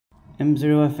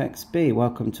M0FXB,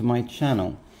 welcome to my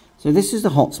channel. So this is the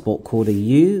hotspot called a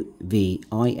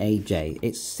UVIAJ.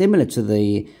 It's similar to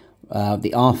the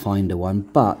R-Finder one,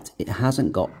 but it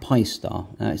hasn't got Pistar.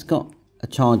 Now it's got a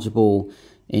chargeable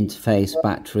interface,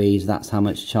 batteries, that's how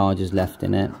much charge is left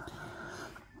in it.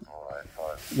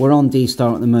 We're on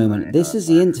D-Star at the moment. This is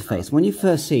the interface. When you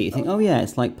first see it, you think, oh yeah,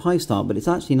 it's like Pistar, but it's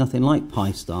actually nothing like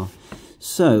Pistar.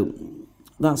 So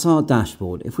that's our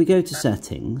dashboard. If we go to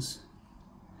settings,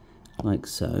 like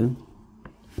so,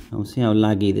 I'll see how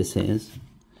laggy this is.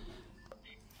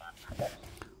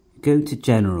 Go to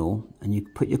general and you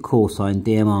put your call sign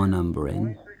DMR number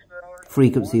in,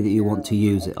 frequency that you want to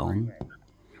use it on,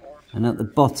 and at the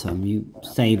bottom you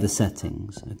save the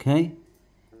settings. Okay,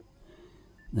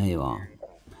 there you are.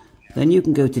 Then you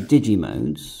can go to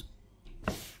Digimodes,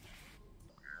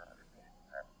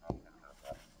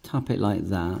 tap it like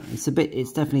that. It's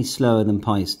definitely slower than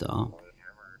Pistar.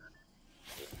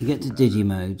 You get to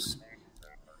Digimodes.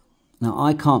 Now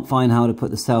I can't find how to put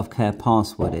the self-care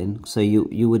password in, so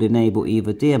you would enable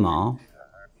either DMR.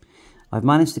 I've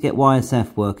managed to get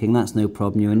YSF working, that's no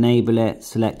problem. You enable it,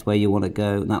 select where you want to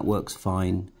go, and that works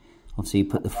fine. Obviously you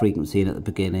put the frequency in at the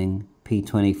beginning,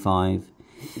 P25,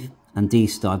 and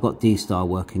D-Star. I've got D-Star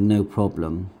working, no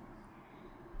problem.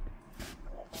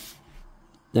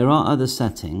 There are other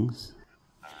settings.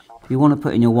 If you want to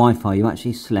put in your Wi-Fi, you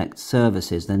actually select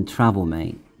services, then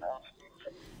TravelMate.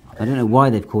 I don't know why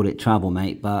they've called it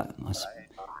TravelMate, but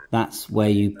that's where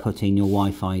you put in your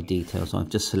Wi-Fi details. So I've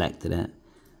just selected it.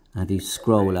 And if you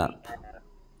scroll up,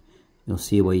 you'll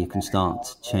see where you can start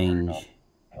to change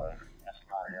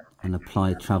and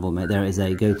apply TravelMate. There it is there.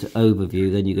 You go to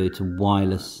Overview, then you go to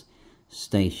Wireless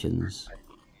Stations.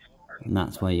 And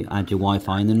that's where you add your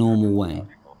Wi-Fi in the normal way.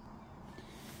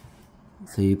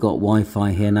 So you've got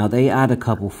Wi-Fi here. Now they add a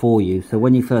couple for you. So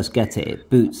when you first get it, it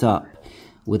boots up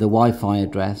with a Wi-Fi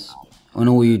address, and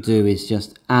all you do is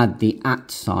just add the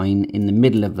 @ sign in the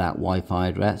middle of that Wi-Fi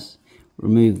address,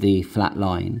 remove the flat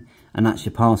line, and that's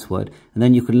your password, and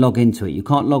then you can log into it. You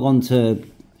can't log on to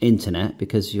internet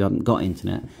because you haven't got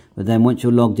internet, but then once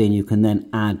you're logged in you can then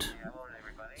add.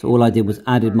 So all I did was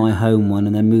added my home one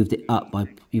and then moved it up by,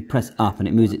 you press up and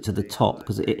it moves it to the top,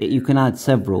 because you can add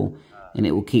several and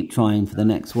it will keep trying for the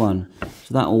next one.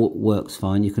 So that all works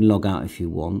fine. You can log out if you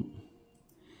want.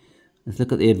 Let's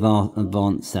look at the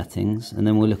advanced settings, and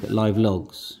then we'll look at live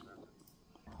logs.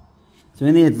 So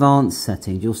in the advanced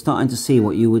settings, you're starting to see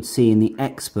what you would see in the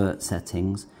expert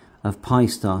settings of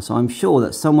Pistar. So I'm sure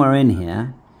that somewhere in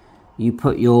here, you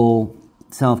put your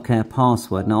self-care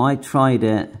password. Now I tried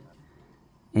it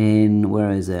in,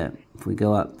 where is it? If we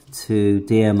go up to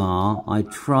DMR, I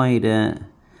tried it,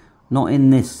 not in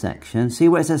this section. See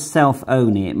where it says self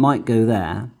only? It might go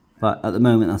there, but at the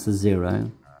moment that's a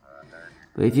 0.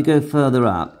 But if you go further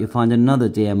up, you'll find another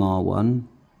DMR one.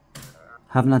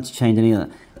 Haven't had to change any of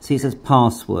that. See, it says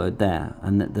password there,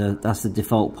 and that's the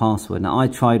default password. Now, I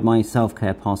tried my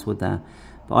self-care password there,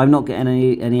 but I'm not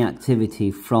getting any activity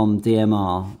from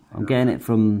DMR. I'm getting it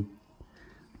from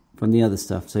the other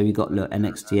stuff. So you've got, look,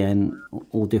 NXDN,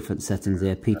 all different settings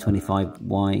there,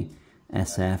 P25Y,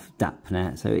 SF,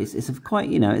 DAPNet. So it's a quite,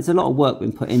 you know, it's a lot of work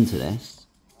been put into this.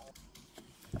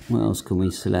 What else can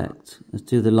we select? Let's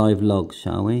do the live logs,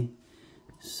 shall we?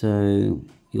 So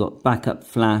you got backup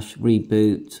flash,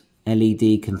 reboot,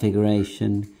 LED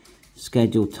configuration,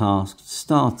 schedule tasks,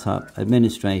 startup,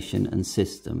 administration, and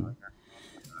system.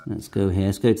 Let's go here.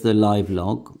 Let's go to the live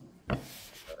log.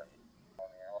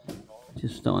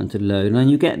 Just starting to load. And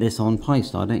you get this on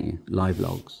Pistar, don't you? Live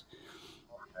logs.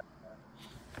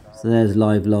 So there's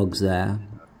live logs there,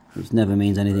 which never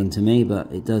means anything to me, but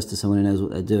it does to someone who knows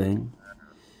what they're doing.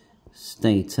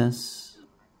 Status,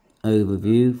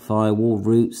 overview, firewall,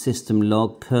 root, system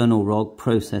log, kernel log,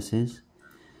 processes.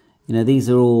 You know, these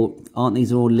are all, aren't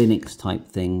these all Linux type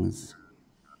things?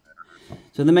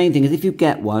 So the main thing is, if you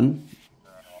get one,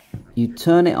 you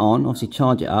turn it on, obviously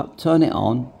charge it up, turn it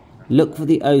on, look for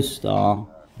the Ostar.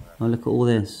 Oh, look at all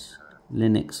this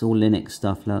Linux, all Linux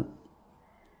stuff, look.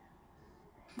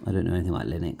 I don't know anything about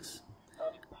Linux.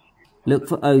 Look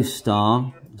for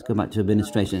Ostar. Let's go back to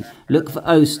administration. Look for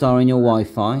Ostar in your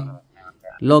Wi-Fi.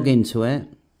 Log into it.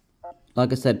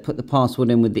 Like I said, put the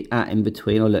password in with the @ in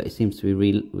between. Oh look, it seems to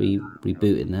be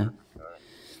rebooting now.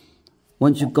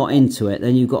 Once you've got into it,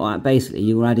 then you've got, basically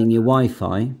you're adding your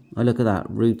Wi-Fi. Oh look at that,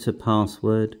 router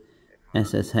password,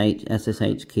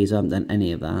 SSH keys. I haven't done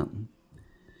any of that.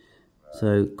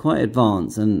 So quite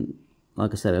advanced, and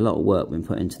like I said, a lot of work been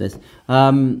put into this.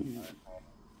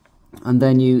 And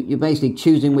then you're basically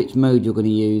choosing which mode you're going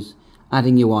to use,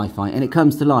 adding your Wi-Fi, and it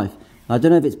comes to life. I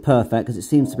don't know if it's perfect, because it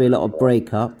seems to be a lot of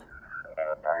breakup.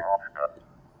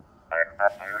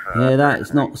 You hear that?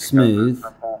 It's not smooth.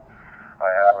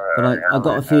 But I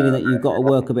got a feeling that you've got to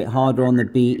work a bit harder on the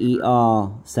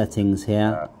BER settings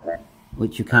here,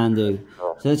 which you can do.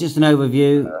 So it's just an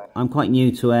overview. I'm quite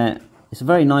new to it. It's a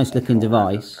very nice looking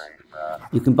device.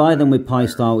 You can buy them with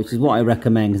Pistar, which is what I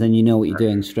recommend, because then you know what you're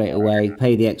doing straight away.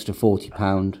 Pay the extra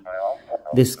 £40.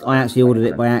 This, I actually ordered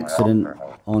it by accident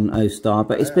on Ostar,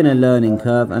 but it's been a learning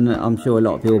curve, and I'm sure a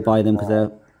lot of people buy them because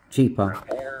they're cheaper.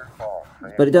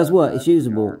 But it does work, it's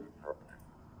usable.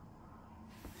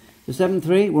 So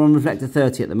 7.3, we're on reflector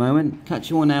 30 at the moment. Catch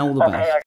you on now, all the best.